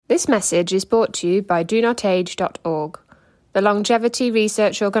This message is brought to you by DoNotAge.org, the longevity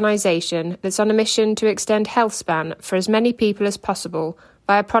research organisation that's on a mission to extend health span for as many people as possible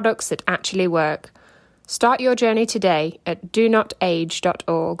via products that actually work. Start your journey today at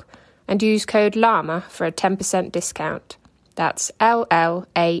DoNotAge.org and use code LLAMA for a 10% discount. That's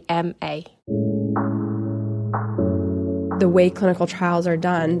LLAMA. The way clinical trials are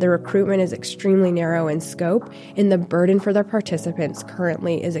done, the recruitment is extremely narrow in scope, and the burden for the participants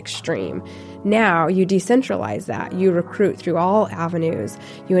currently is extreme. Now, you decentralize that. You recruit through all avenues.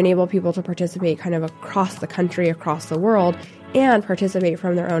 You enable people to participate kind of across the country, across the world, and participate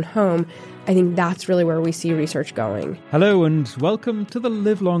from their own home. I think that's really where we see research going. Hello and welcome to the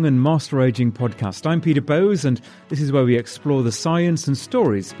Live Long and Master Aging podcast. I'm Peter Bowes, and this is where we explore the science and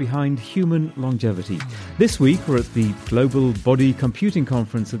stories behind human longevity. This week we're at the Global Body Computing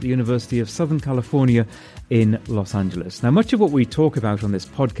Conference at the University of Southern California in Los Angeles. Now, much of what we talk about on this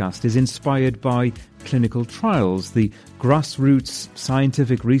podcast is inspired by clinical trials, the grassroots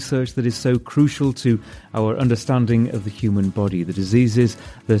scientific research that is so crucial to our understanding of the human body, the diseases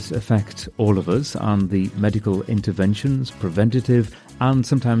that affect all of us, and the medical interventions, preventative and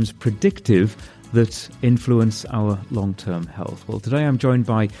sometimes predictive, that influence our long-term health. Well, today I'm joined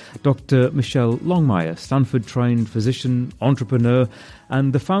by Dr. Michelle Longmire, Stanford-trained physician, entrepreneur,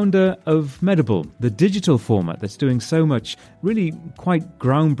 and the founder of Medable, the digital format that's doing so much really quite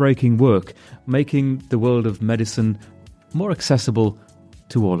groundbreaking work, making the world of medicine more accessible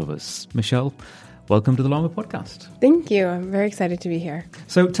to all of us. Michelle, welcome to the LLAMA podcast. Thank you. I'm very excited to be here.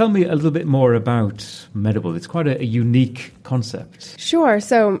 So tell me a little bit more about Medable. It's quite a unique concept. Sure.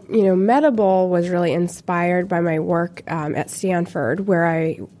 So, Medable was really inspired by my work at Stanford, where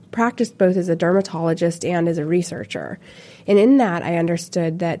I practiced both as a dermatologist and as a researcher. And in that, I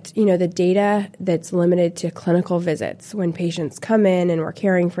understood that, the data that's limited to clinical visits, when patients come in and we're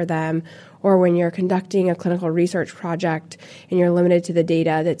caring for them, or when you're conducting a clinical research project and you're limited to the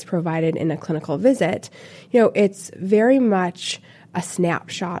data that's provided in a clinical visit, it's very much a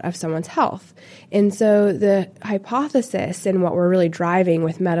snapshot of someone's health. And so the hypothesis and what we're really driving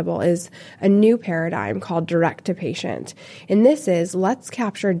with Medable is a new paradigm called direct to patient. And this is, let's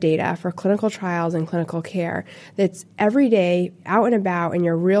capture data for clinical trials and clinical care that's every day out and about in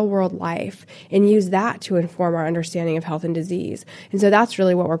your real world life, and use that to inform our understanding of health and disease. And so that's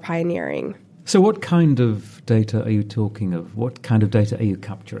really what we're pioneering. So what kind of data are you talking of? What kind of data are you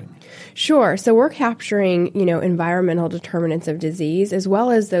capturing? Sure. So we're capturing, environmental determinants of disease, as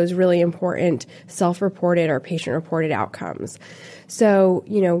well as those really important self-reported or patient-reported outcomes. So,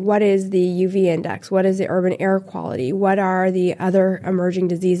 what is the UV index? What is the urban air quality? What are the other emerging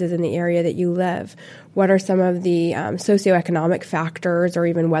diseases in the area that you live? What are some of the socioeconomic factors or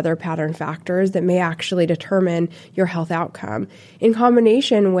even weather pattern factors that may actually determine your health outcome? In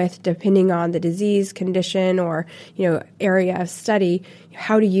combination with, depending on the disease condition or, area of study,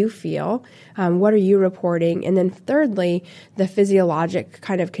 how do you feel? What are you reporting? And then thirdly, the physiologic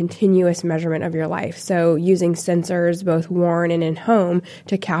kind of continuous measurement of your life. So using sensors, both worn and in home,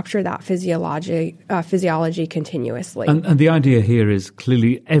 to capture that physiology continuously. And the idea here is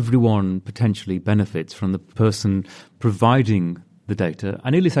clearly everyone potentially benefits from the person providing the data.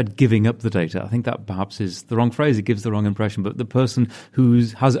 I nearly said giving up the data. I think that perhaps is the wrong phrase. It gives the wrong impression. But the person who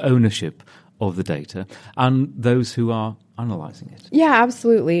has ownership of the data and those who are analyzing it. Yeah,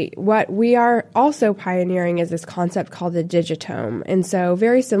 absolutely. What we are also pioneering is this concept called the digitome. And so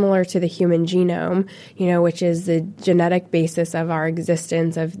very similar to the human genome, which is the genetic basis of our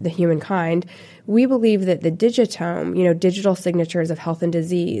existence of the humankind, we believe that the digitome, digital signatures of health and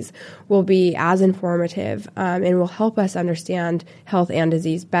disease, will be as informative and will help us understand health and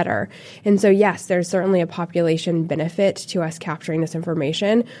disease better. And so, yes, there's certainly a population benefit to us capturing this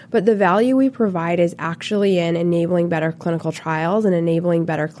information, but the value we provide is actually in enabling better clinical trials and enabling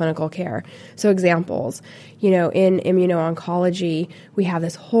better clinical care. So examples, in immuno-oncology, we have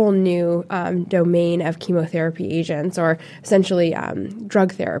this whole new domain of chemotherapy agents, or essentially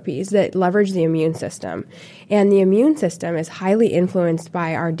drug therapies that leverage the immune system. And the immune system is highly influenced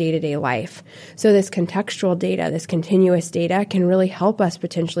by our day-to-day life. So this contextual data, this continuous data, can really help us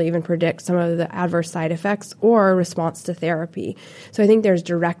potentially even predict some of the adverse side effects or response to therapy. So I think there's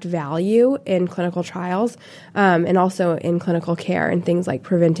direct value in clinical trials and also in clinical care and things like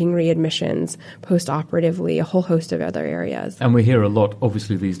preventing readmissions post-operatively, a whole host of other areas. And we hear a lot,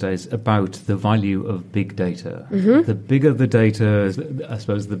 obviously, these days about the value of big data. Mm-hmm. The bigger the data, I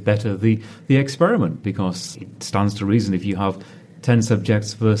suppose, the better the experiment, because it stands to reason if you have 10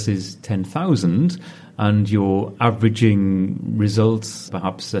 subjects versus 10,000, and you're averaging results,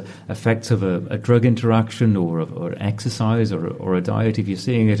 perhaps effects of a drug interaction or exercise or a diet, if you're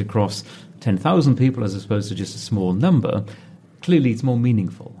seeing it across 10,000 people as opposed to just a small number, clearly it's more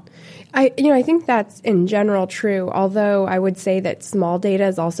meaningful. I think that's in general true, although I would say that small data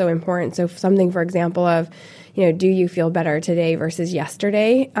is also important. So something, for example, of, do you feel better today versus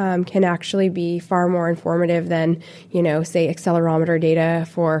yesterday can actually be far more informative than, say, accelerometer data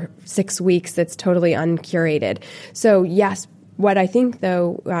for 6 weeks that's totally uncurated. So yes, what I think,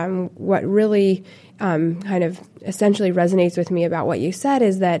 though, what really kind of essentially resonates with me about what you said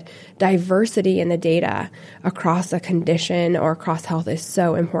is that diversity in the data across a condition or across health is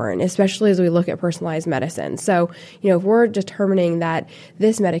so important, especially as we look at personalized medicine. So, if we're determining that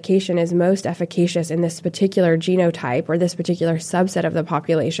this medication is most efficacious in this particular genotype or this particular subset of the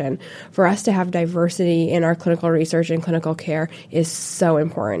population, for us to have diversity in our clinical research and clinical care is so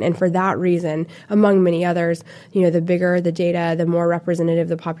important. And for that reason, among many others, the bigger the data, the more representative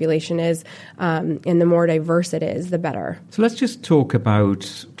the population is, and the more diverse it is, the better. So let's just talk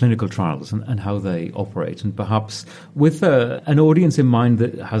about clinical trials and how they operate, and perhaps with an audience in mind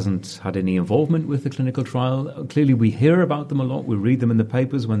that hasn't had any involvement with the clinical trial. Clearly we hear about them a lot, we read them in the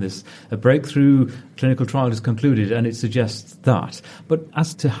papers when there's a breakthrough clinical trial is concluded and it suggests that. But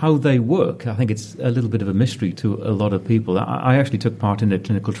as to how they work, I think it's a little bit of a mystery to a lot of people. I actually took part in a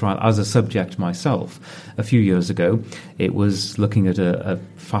clinical trial as a subject myself a few years ago. It was looking at a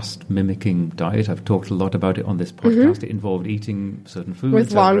fast mimicking diet. I've talked a lot about it on this podcast. It involved eating certain foods.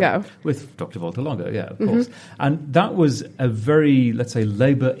 With Longo. With Dr. Walter Longo, yeah, of course. And that was a very, let's say,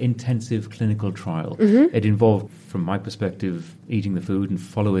 labour-intensive clinical trial. It involved, from my perspective, eating the food and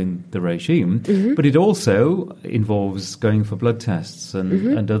following the regime. But it also involves going for blood tests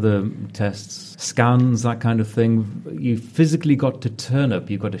and other tests, scans, that kind of thing. You physically got to turn up.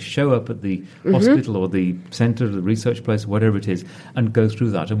 You've got to show up at the hospital or the centre, the research place, whatever it is, and go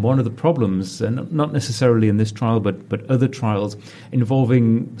through that. And one of the problems, and not necessarily in this trial, but other trials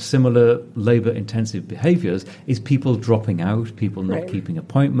involving similar labour-intensive behaviours, is people dropping out, people not keeping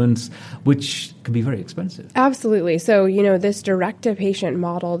appointments, which can be very expensive. Absolutely. So, this direct-to-patient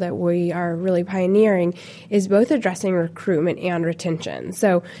model that we are really pioneering is both addressing recruitment and retention.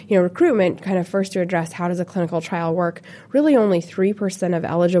 So, recruitment, kind of first to address how does a clinical trial work, really only 3% of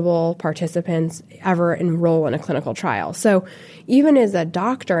eligible participants ever enroll in a clinical trial. So even as a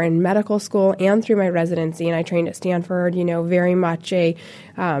doctor in medical school and through my residency, and I trained at Stanford, very much a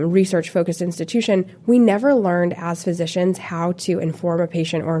research-focused institution, we never learned as physicians how to inform a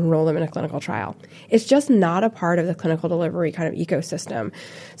patient or enroll them in a clinical trial. It's just not a part of the clinical delivery kind of ecosystem.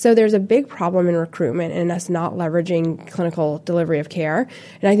 So there's a big problem in recruitment and us not leveraging clinical delivery of care.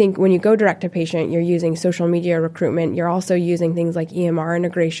 And I think when you go direct to patient, you're using social media recruitment. You're also using things like EMR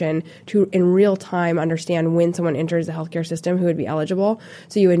integration to, in real time, understand when someone enters the healthcare system who would be eligible.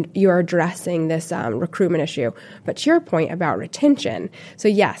 So you are addressing this recruitment issue. But to your point about retention, so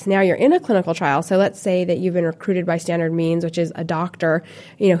yes, now you're in a clinical trial. So let's say that you've been recruited by standard means, which is a doctor,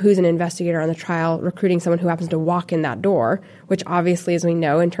 who's an investigator on the trial, recruiting someone who happens to walk in that door, which obviously, as we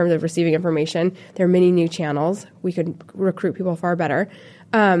know, in terms of receiving information, there are many new channels. We could recruit people far better.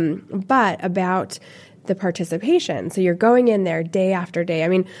 But about the participation. So you're going in there day after day. I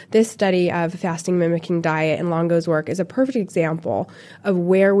mean, this study of fasting mimicking diet and Longo's work is a perfect example of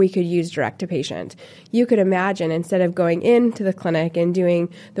where we could use direct to patient. You could imagine, instead of going into the clinic and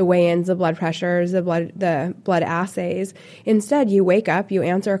doing the weigh-ins, the blood pressures, the blood assays, instead you wake up, you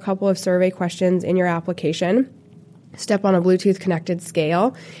answer a couple of survey questions in your application, step on a Bluetooth connected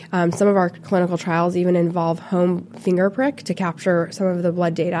scale. Some of our clinical trials even involve home finger prick to capture some of the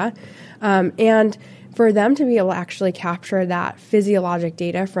blood data. And for them to be able to actually capture that physiologic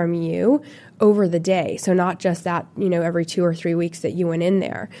data from you over the day. So not just that, every 2 or 3 weeks that you went in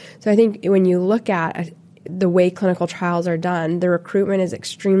there. So I think when you look at the way clinical trials are done, the recruitment is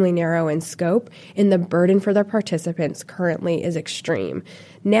extremely narrow in scope, and the burden for the participants currently is extreme.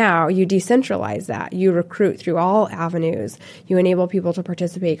 Now you decentralize that. You recruit through all avenues. You enable people to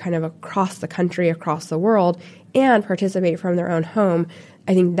participate kind of across the country, across the world, and participate from their own home.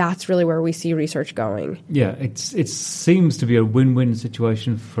 I think that's really where we see research going. Yeah, it seems to be a win-win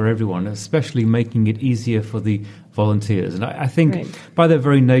situation for everyone, especially making it easier for the volunteers. And I think by their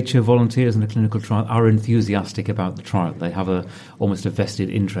very nature, volunteers in a clinical trial are enthusiastic about the trial. They have almost a vested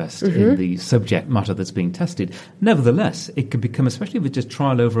interest in the subject matter that's being tested. Nevertheless, it can become, especially if it's just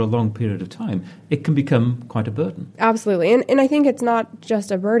trial over a long period of time, it can become quite a burden. Absolutely. And I think it's not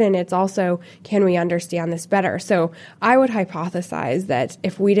just a burden, it's also, can we understand this better? So I would hypothesize that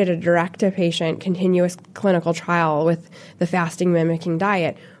if we did a direct-to-patient continuous clinical trial with the fasting mimicking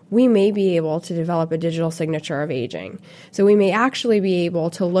diet, we may be able to develop a digital signature of aging. So we may actually be able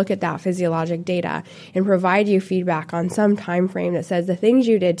to look at that physiologic data and provide you feedback on some time frame that says the things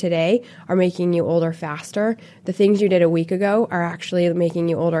you did today are making you older faster. The things you did a week ago are actually making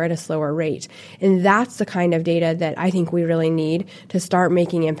you older at a slower rate. And that's the kind of data that I think we really need to start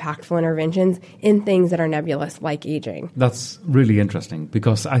making impactful interventions in things that are nebulous like aging. That's really interesting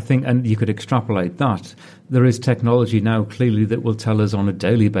because I think, and you could extrapolate that, there is technology now clearly that will tell us on a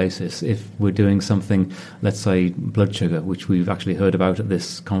daily basis if we're doing something, let's say blood sugar, which we've actually heard about at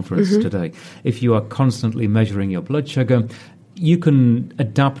this conference today. If you are constantly measuring your blood sugar, you can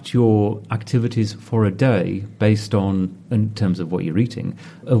adapt your activities for a day based on, in terms of what you're eating,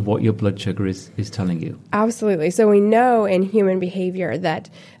 of what your blood sugar is telling you. Absolutely. So we know in human behavior that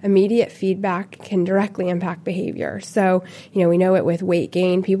immediate feedback can directly impact behavior. So, we know it with weight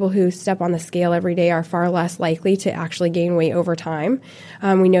gain. People who step on the scale every day are far less likely to actually gain weight over time.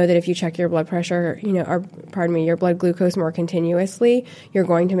 We know that if you check your blood pressure, your blood glucose more continuously, you're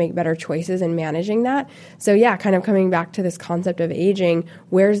going to make better choices in managing that. So kind of coming back to this concept of aging,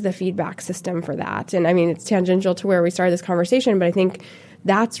 where's the feedback system for that? And it's tangential to where we started this conversation, but I think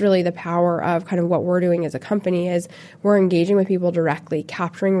that's really the power of kind of what we're doing as a company is we're engaging with people directly,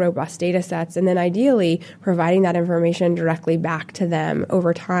 capturing robust data sets, and then ideally providing that information directly back to them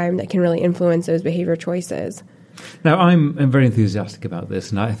over time that can really influence those behavior choices. Now, I'm very enthusiastic about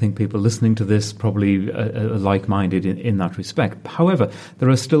this, and I think people listening to this probably are like-minded in that respect. However, there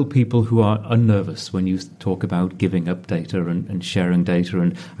are still people who are unnervous when you talk about giving up data and sharing data,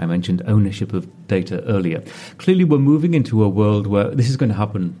 and I mentioned ownership of data earlier. Clearly, we're moving into a world where this is going to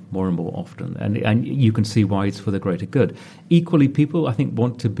happen more and more often, and you can see why it's for the greater good. Equally, people, I think,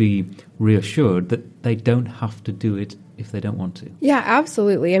 want to be reassured that they don't have to do it if they don't want to. Yeah,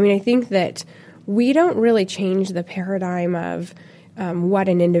 absolutely. I think that we don't really change the paradigm of what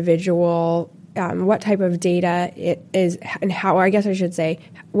an individual, what type of data it is, and how, or I guess I should say,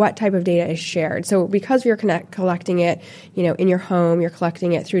 what type of data is shared. So because you're collecting it, in your home, you're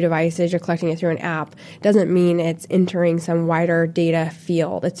collecting it through devices, you're collecting it through an app, doesn't mean it's entering some wider data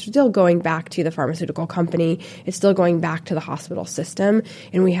field. It's still going back to the pharmaceutical company. It's still going back to the hospital system.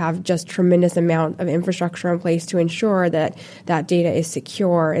 And we have just tremendous amount of infrastructure in place to ensure that that data is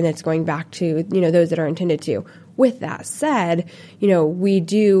secure and it's going back to, those that are intended to. With that said, we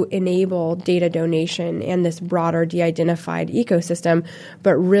do enable data donation and this broader de-identified ecosystem,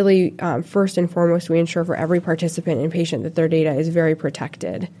 but really, first and foremost, we ensure for every participant and patient that their data is very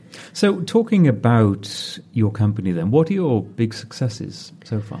protected. So talking about your company then, what are your big successes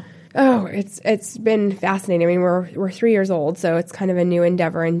so far? Oh, it's been fascinating. We're 3 years old, so it's kind of a new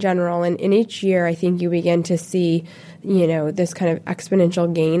endeavor in general. And in each year, I think you begin to see, this kind of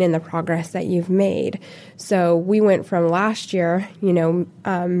exponential gain in the progress that you've made. So we went from last year,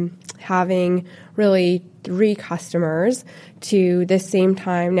 having really 3 customers to this same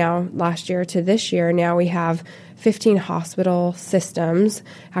time now last year to this year. Now we have 15 hospital systems,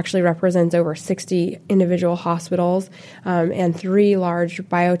 actually represents over 60 individual hospitals, and 3 large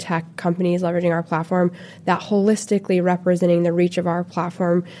biotech companies leveraging our platform, that holistically representing the reach of our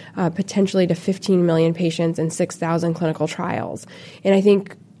platform potentially to 15 million patients and 6,000 clinical trials. And I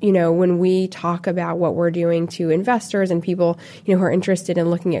think when we talk about what we're doing to investors and people, who are interested in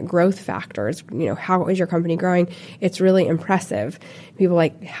looking at growth factors, how is your company growing? It's really impressive. People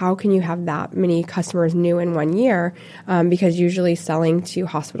like, how can you have that many customers new in 1 year? Because usually selling to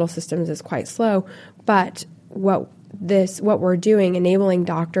hospital systems is quite slow. But what we're doing, enabling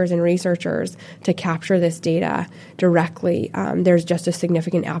doctors and researchers to capture this data directly, there's just a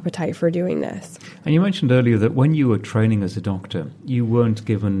significant appetite for doing this. And you mentioned earlier that when you were training as a doctor, you weren't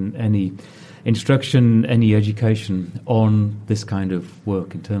given any instruction, any education on this kind of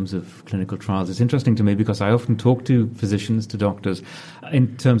work in terms of clinical trials. It's interesting to me because I often talk to physicians, to doctors,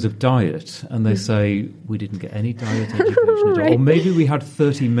 in terms of diet, and they say, we didn't get any diet education at all. Or maybe we had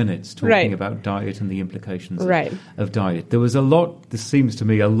 30 minutes talking about diet and the implications of diet. There was this seems to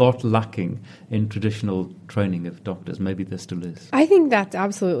me, a lot lacking in traditional training of doctors. Maybe there still is. I think that's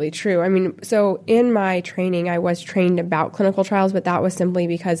absolutely true. So in my training, I was trained about clinical trials, but that was simply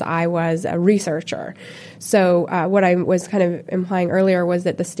because I was a researcher. So what I was kind of implying earlier was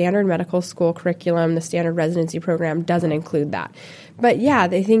that the standard medical school curriculum, the standard residency program doesn't include that. But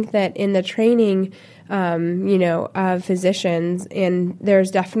I think that in the training of physicians, and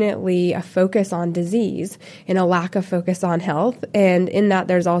there's definitely a focus on disease and a lack of focus on health. And in that,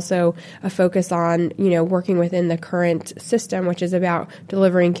 there's also a focus on, working within the current system, which is about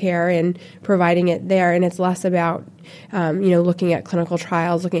delivering care and providing it there. And it's less about, looking at clinical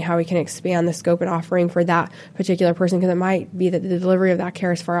trials, looking at how we can expand the scope and offering for that particular person, because it might be that the delivery of that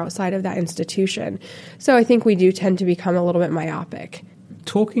care is far outside of that institution. So I think we do tend to become a little bit myopic.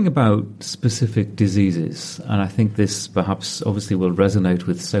 Talking about specific diseases, and I think this perhaps obviously will resonate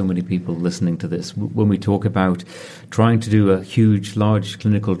with so many people listening to this, when we talk about trying to do a huge, large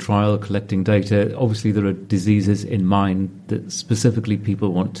clinical trial, collecting data, obviously there are diseases in mind that specifically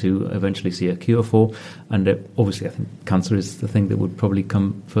people want to eventually see a cure for, and obviously I think cancer is the thing that would probably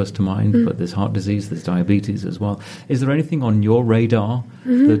come first to mind, but there's heart disease, there's diabetes as well. Is there anything on your radar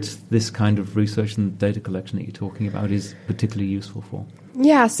that this kind of research and data collection that you're talking about is particularly useful for?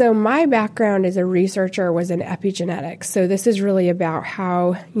 Yeah, so my background as a researcher was in epigenetics. So this is really about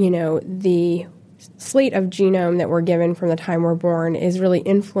how, the slate of genome that we're given from the time we're born is really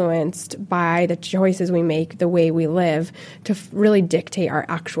influenced by the choices we make, the way we live, to really dictate our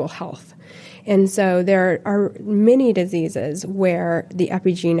actual health. And so there are many diseases where the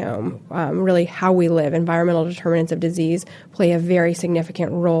epigenome, really how we live, environmental determinants of disease, play a very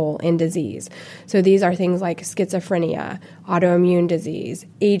significant role in disease. So these are things like schizophrenia, autoimmune disease,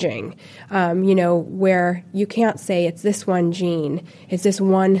 aging, where you can't say it's this one gene, it's this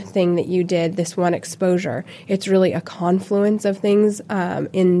one thing that you did, this one exposure. It's really a confluence of things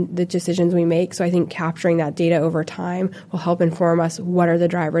in the decisions we make. So I think capturing that data over time will help inform us what are the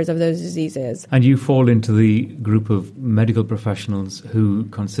drivers of those diseases. And you fall into the group of medical professionals who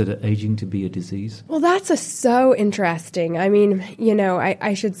consider aging to be a disease? Well, that's so interesting. I mean,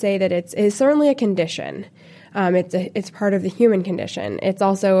 I should say that it's certainly a condition. It's part of the human condition. It's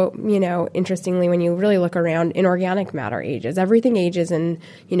also, interestingly, when you really look around, inorganic matter ages. Everything ages in,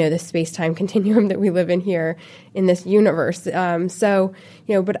 the space-time continuum that we live in here in this universe.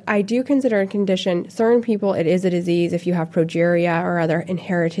 But I do consider a condition. Certain people, it is a disease if you have progeria or other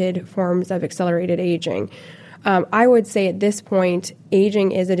inherited forms of accelerated aging. I would say at this point,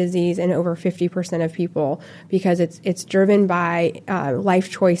 aging is a disease in over 50% of people because it's driven by life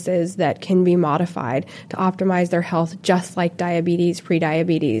choices that can be modified to optimize their health, just like diabetes,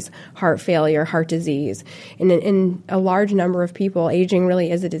 prediabetes, heart failure, heart disease. And in a large number of people, aging really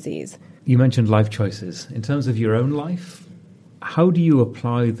is a disease. You mentioned life choices. In terms of your own life, how do you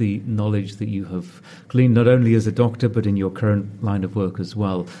apply the knowledge that you have gleaned not only as a doctor but in your current line of work as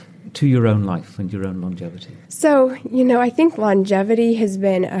well to your own life and your own longevity? So, I think longevity has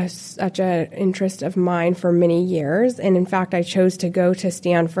been such an interest of mine for many years. And in fact, I chose to go to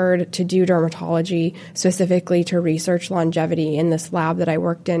Stanford to do dermatology, specifically to research longevity in this lab that I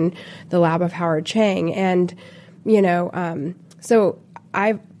worked in, the lab of Howard Chang. And, so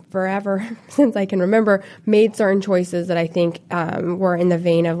I've forever, since I can remember, made certain choices that I think were in the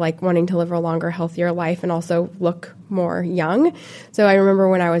vein of like wanting to live a longer, healthier life and also look more young. So I remember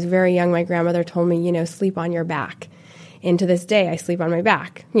when I was very young, my grandmother told me, sleep on your back. And to this day, I sleep on my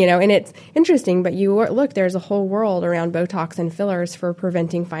back, and it's interesting, but look, there's a whole world around Botox and fillers for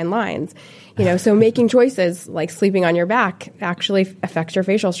preventing fine lines, so making choices like sleeping on your back actually affects your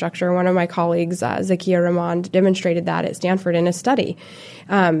facial structure. One of my colleagues, Zakia Rahman, demonstrated that at Stanford in a study.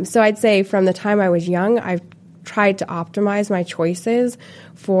 So I'd say from the time I was young, I've tried to optimize my choices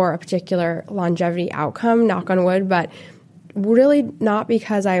for a particular longevity outcome, knock on wood, but really not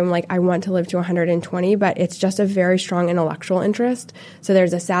because I'm like, I want to live to 120, but it's just a very strong intellectual interest. So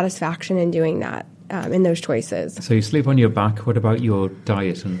there's a satisfaction in doing that, in those choices. So you sleep on your back. What about your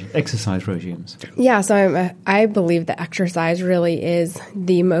diet and exercise regimes? Yeah, so I believe that exercise really is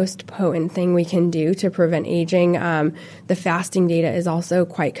the most potent thing we can do to prevent aging. The fasting data is also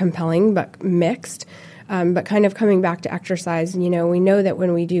quite compelling, but mixed. But kind of coming back to exercise, we know that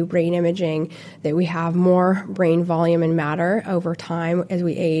when we do brain imaging, that we have more brain volume and matter over time as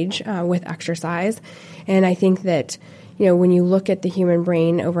we age with exercise. And I think that, when you look at the human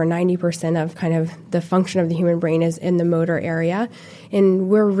brain, over 90% of kind of the function of the human brain is in the motor area. And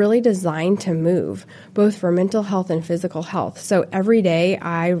we're really designed to move, both for mental health and physical health. So every day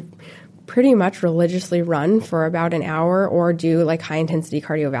I pretty much religiously run for about an hour or do like high intensity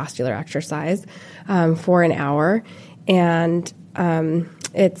cardiovascular exercise for an hour. And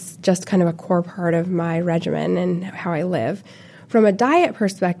it's just kind of a core part of my regimen and how I live. From a diet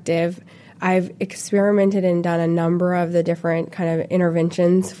perspective, I've experimented and done a number of the different kind of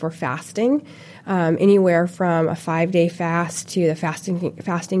interventions for fasting, anywhere from a 5-day fast to the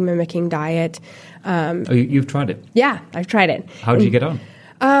fasting mimicking diet. You've tried it? Yeah, I've tried it. How did you get on?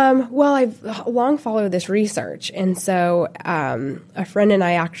 Well, I've long followed this research. And so a friend and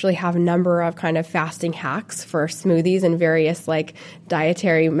I actually have a number of kind of fasting hacks for smoothies and various like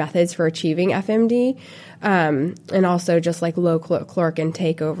dietary methods for achieving FMD. And also just like low caloric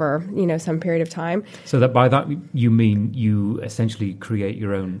intake over, some period of time. So that by that you mean you essentially create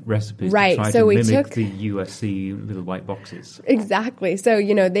your own recipes right. to try so to we mimic took the USC little white boxes. Exactly. So,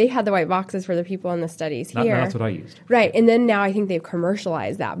 they had the white boxes for the people in the studies here. That's what I used. Right. And then now I think they've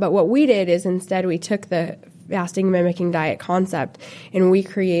commercialized that. But what we did is instead we took the fasting mimicking diet concept and we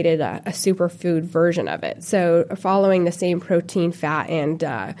created a superfood version of it. So following the same protein, fat,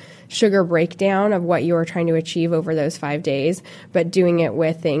 and sugar breakdown of what you were trying to achieve over those 5 days, but doing it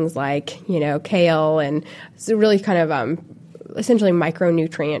with things like, kale and so really kind of essentially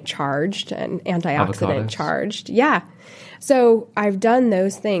micronutrient charged and antioxidant charged. Yeah. So I've done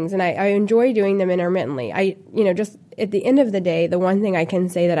those things and I enjoy doing them intermittently. Just at the end of the day, the one thing I can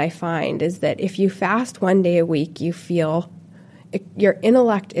say that I find is that if you fast 1 day a week, you feel your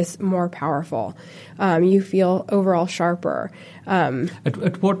intellect is more powerful. You feel overall sharper.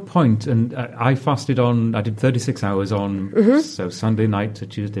 At what point, and I fasted I did 36 hours on, so Sunday night to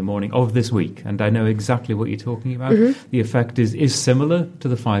Tuesday morning of this week, and I know exactly what you're talking about. The effect is similar to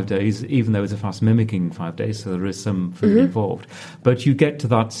the 5 days, even though it's a fast mimicking 5 days, so there is some food involved. But you get to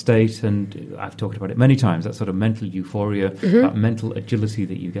that state, and I've talked about it many times, that sort of mental euphoria, that mental agility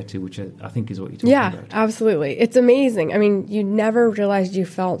that you get to, which I think is what you're talking about. Yeah, absolutely. It's amazing. I mean, you never realized you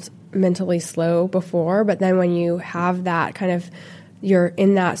felt mentally slow before, but then when you have that kind of, you're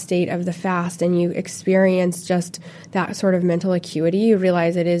in that state of the fast and you experience just that sort of mental acuity, you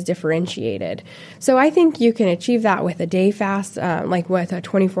realize it is differentiated. So I think you can achieve that with a day fast, like with a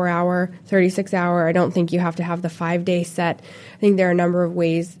 24-hour, 36-hour. I don't think you have to have the 5-day set. I think there are a number of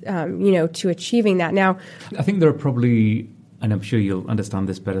ways, to achieving that. Now, I think there are probably, and I'm sure you'll understand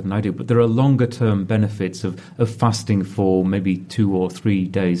this better than I do, but there are longer-term benefits of fasting for maybe 2 or 3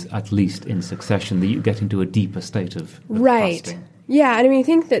 days at least in succession, that you get into a deeper state of fasting. Yeah, and I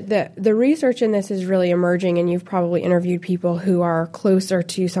think that the research in this is really emerging, and you've probably interviewed people who are closer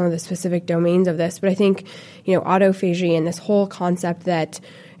to some of the specific domains of this. But I think, autophagy and this whole concept that,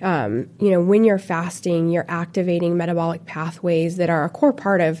 when you're fasting, you're activating metabolic pathways that are a core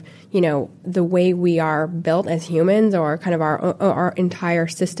part of, the way we are built as humans, or kind of our entire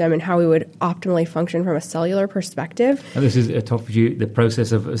system and how we would optimally function from a cellular perspective. And this is autophagy, the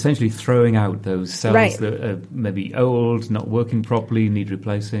process of essentially throwing out those cells that are maybe old, not working properly, need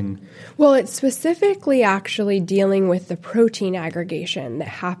replacing. Well, it's specifically actually dealing with the protein aggregation that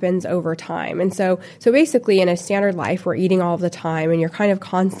happens over time. And so basically in a standard life, we're eating all the time and you're kind of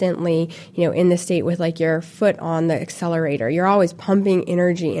constantly, in the state with like your foot on the accelerator. You're always pumping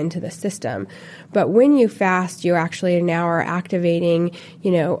energy into the system. But when you fast, you actually now are activating,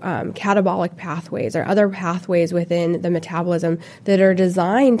 catabolic pathways or other pathways within the metabolism that are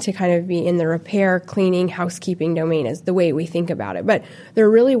designed to kind of be in the repair, cleaning, housekeeping domain is the way we think about it. But there are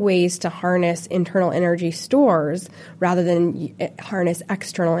really ways to harness internal energy stores rather than harness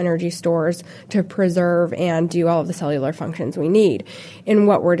external energy stores to preserve and do all of the cellular functions we need. And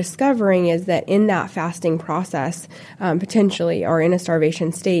what we're discovering is that in that fasting process, potentially, or in a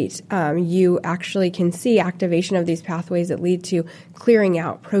starvation state, you actually can see activation of these pathways that lead to clearing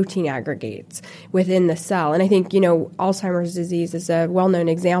out protein aggregates within the cell. And I think, Alzheimer's disease is a well-known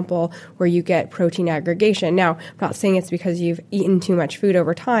example where you get protein aggregation. Now, I'm not saying it's because you've eaten too much food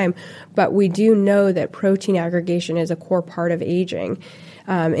over time, but we do know that protein aggregation is a core part of aging.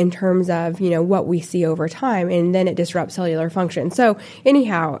 In terms of, what we see over time, and then it disrupts cellular function. So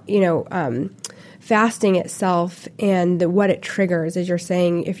anyhow, fasting itself and what it triggers, as you're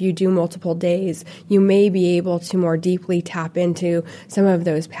saying, if you do multiple days, you may be able to more deeply tap into some of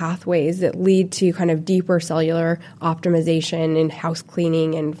those pathways that lead to kind of deeper cellular optimization and house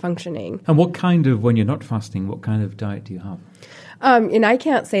cleaning and functioning. And when you're not fasting, what kind of diet do you have? And I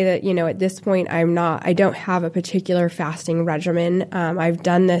can't say that, at this point I don't have a particular fasting regimen. I've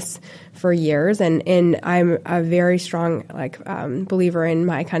done this for years and I'm a very strong, believer in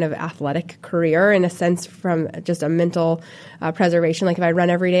my kind of athletic career in a sense from just a mental preservation. Like if I run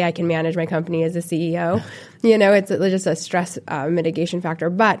every day, I can manage my company as a CEO. It's just a stress mitigation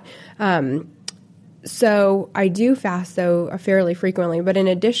factor. But, so I do fast fairly frequently, but in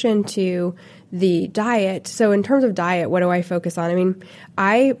addition to the diet, so in terms of diet, what do I focus on?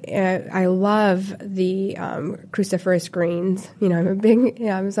 I love the cruciferous greens.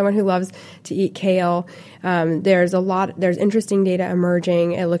 I'm someone who loves to eat kale. There's interesting data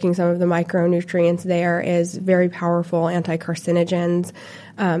emerging at looking some of the micronutrients there is very powerful anti-carcinogens.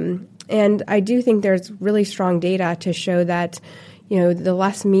 And I do think there's really strong data to show that the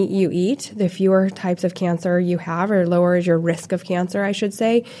less meat you eat, the fewer types of cancer you have, or lowers your risk of cancer, I should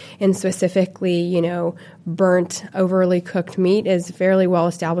say. And specifically, burnt, overly cooked meat is a fairly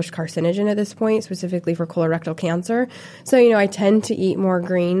well-established carcinogen at this point, specifically for colorectal cancer. So, I tend to eat more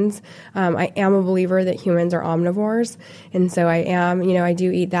greens. I am a believer that humans are omnivores. And so I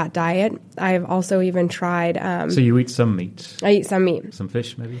do eat that diet. I've also even tried... So you eat some meat? I eat some meat. Some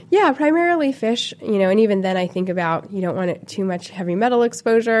fish, maybe? Yeah, primarily fish, and even then I think about, you don't want it too much heavy metal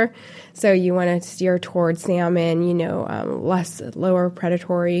exposure. So you want to steer towards salmon, lower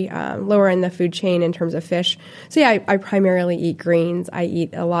predatory, lower in the food chain in terms of fish. So yeah, I primarily eat greens. I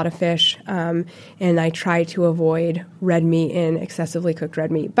eat a lot of fish, and I try to avoid red meat and excessively cooked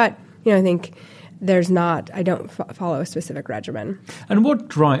red meat. But, I think I don't follow a specific regimen. And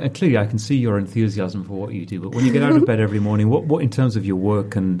clearly I can see your enthusiasm for what you do, but when you get out of bed every morning, what in terms of your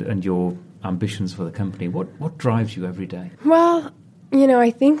work and your ambitions for the company, what drives you every day? Well,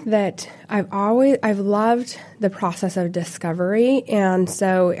 I think that I've loved the process of discovery. And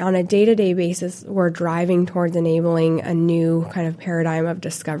so on a day-to-day basis, we're driving towards enabling a new kind of paradigm of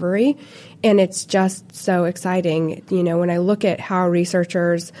discovery. And it's just so exciting. When I look at how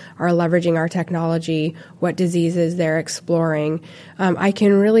researchers are leveraging our technology, what diseases they're exploring, I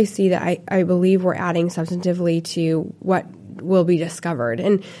can really see that I believe we're adding substantively to what will be discovered.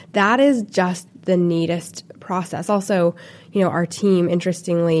 And that is just the neatest process. Also, our team,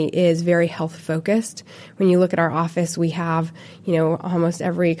 interestingly, is very health focused. When you look at our office, we have, almost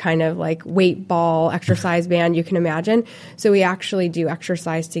every kind of like weight ball, exercise band you can imagine. So we actually do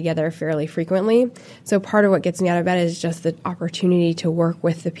exercise together fairly frequently. So part of what gets me out of bed is just the opportunity to work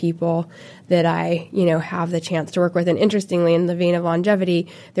with the people that I, have the chance to work with. And interestingly, in the vein of longevity,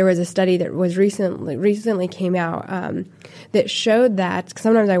 there was a study that was recently came out that showed that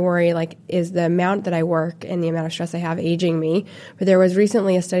sometimes I worry, is the amount that I work and the amount of stress I have aging me? But there was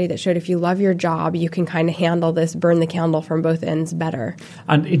recently a study that showed if you love your job, you can kind of handle this, burn the candle from both ends better.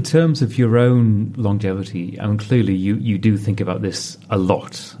 And in terms of your own longevity, clearly you do think about this a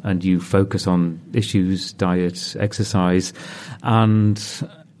lot, and you focus on issues, diet, exercise, and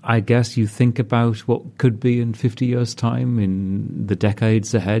I guess you think about what could be in 50 years' time, in the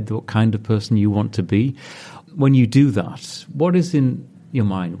decades ahead, what kind of person you want to be. When you do that, what is in your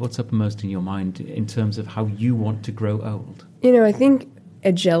mind? What's uppermost in your mind in terms of how you want to grow old? I think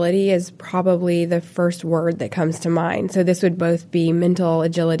agility is probably the first word that comes to mind. So this would both be mental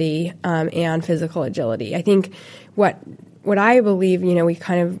agility and physical agility. I think what I believe, we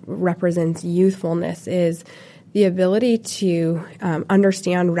kind of represents youthfulness is the ability to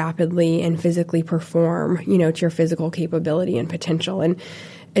understand rapidly and physically perform, to your physical capability and potential. And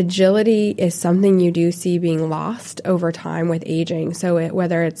agility is something you do see being lost over time with aging. So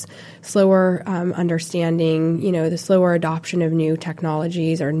whether it's slower understanding, the slower adoption of new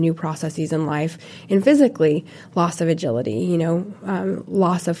technologies or new processes in life, and physically loss of agility,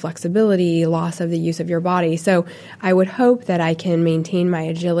 loss of flexibility, loss of the use of your body. So I would hope that I can maintain my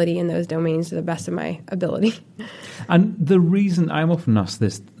agility in those domains to the best of my ability. And the reason, I'm often asked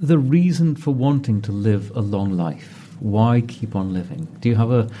this, the reason for wanting to live a long life. Why keep on living? Do you have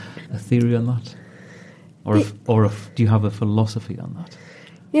a theory on that? Or do you have a philosophy on that?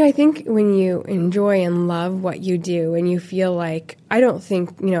 I think when you enjoy and love what you do and you feel like, I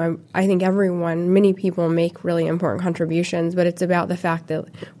think many people make really important contributions, but it's about the fact that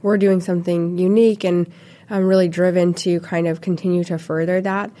we're doing something unique, and I'm really driven to kind of continue to further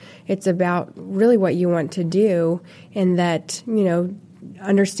that. It's about really what you want to do, and that,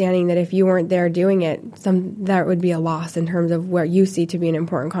 understanding that if you weren't there doing it, that would be a loss in terms of where you see to be an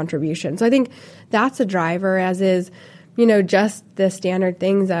important contribution. So I think that's a driver, as is, just the standard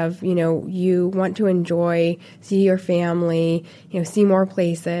things of, you want to enjoy, see your family, see more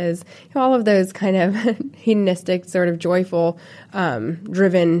places, all of those kind of hedonistic, sort of joyful,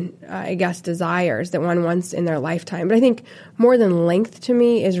 driven, desires that one wants in their lifetime. But I think more than length to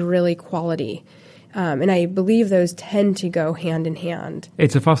me is really quality. And I believe those tend to go hand in hand.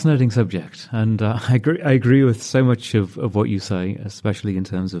 It's a fascinating subject, and I agree with so much of what you say, especially in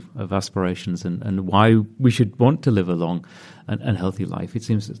terms of aspirations and why we should want to live a long and healthy life. It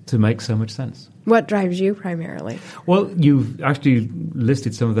seems to make so much sense. What drives you primarily? Well, you've actually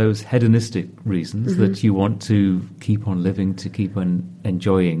listed some of those hedonistic reasons that you want to keep on living, to keep on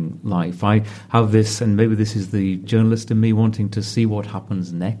enjoying life. I have this, and maybe this is the journalist in me wanting to see what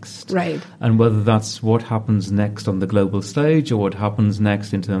happens next. Right. And whether that's what happens next on the global stage or what happens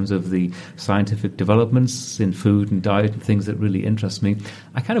next in terms of the scientific developments in food and diet and things that really interest me.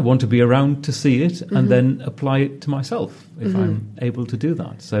 I kind of want to be around to see it and then apply it to myself if I'm able to do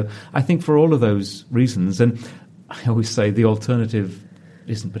that. So I think for all of those reasons, and I always say the alternative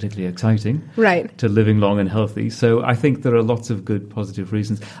isn't particularly exciting Right. to living long and healthy. So I think there are lots of good positive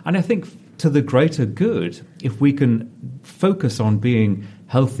reasons. And I think to the greater good, if we can focus on being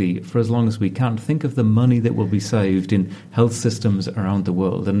healthy for as long as we can, think of the money that will be saved in health systems around the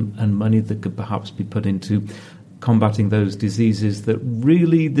world, and money that could perhaps be put into combating those diseases that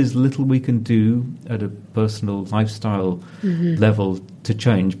really there's little we can do at a personal lifestyle level to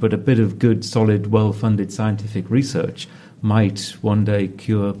change, but a bit of good, solid, well-funded scientific research might one day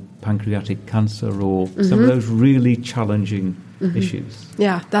cure pancreatic cancer or some of those really challenging issues.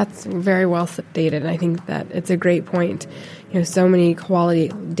 Yeah, that's very well stated, and I think that it's a great point. So many quality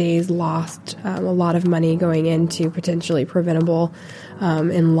days lost, a lot of money going into potentially preventable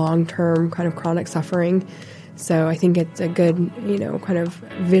and long-term kind of chronic suffering. So I think it's a good, kind of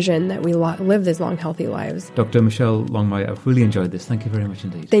vision that we live these long, healthy lives. Dr. Michelle Longmire, I've really enjoyed this. Thank you very much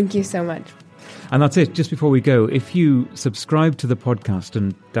indeed. Thank you so much. And that's it. Just before we go, if you subscribe to the podcast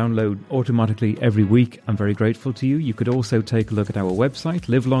and download automatically every week, I'm very grateful to you. You could also take a look at our website,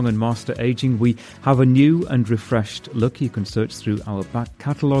 Live Long and Master Aging. We have a new and refreshed look. You can search through our back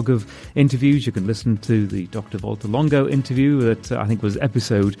catalogue of interviews. You can listen to the Dr. Walter Longo interview that I think was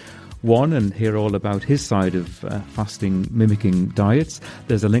episode 1 and hear all about his side of fasting mimicking diets.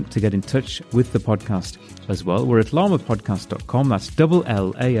 There's a link to get in touch with the podcast as well. We're at lamapodcast.com. That's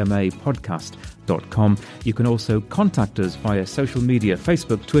LLAMA podcast.com. You can also contact us via social media,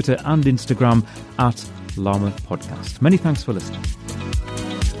 Facebook, Twitter and Instagram at Lama Podcast. Many thanks for listening.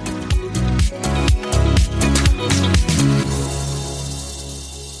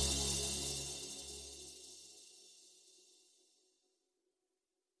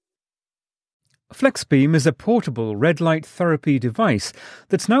 FlexBeam is a portable red light therapy device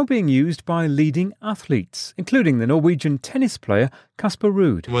that's now being used by leading athletes, including the Norwegian tennis player Casper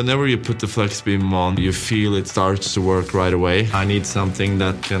Ruud. Whenever you put the FlexBeam on, you feel it starts to work right away. I need something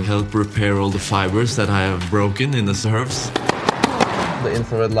that can help repair all the fibers that I have broken in the nerves. The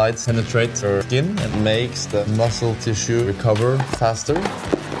infrared lights penetrate your skin and makes the muscle tissue recover faster.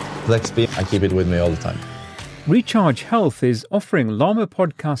 FlexBeam, I keep it with me all the time. Recharge Health is offering Lama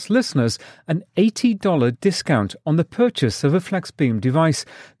Podcast listeners an $80 discount on the purchase of a FlexBeam device.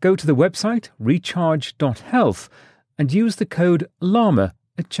 Go to the website recharge.health and use the code LAMA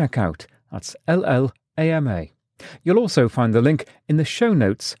at checkout. That's LLAMA. You'll also find the link in the show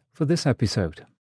notes for this episode.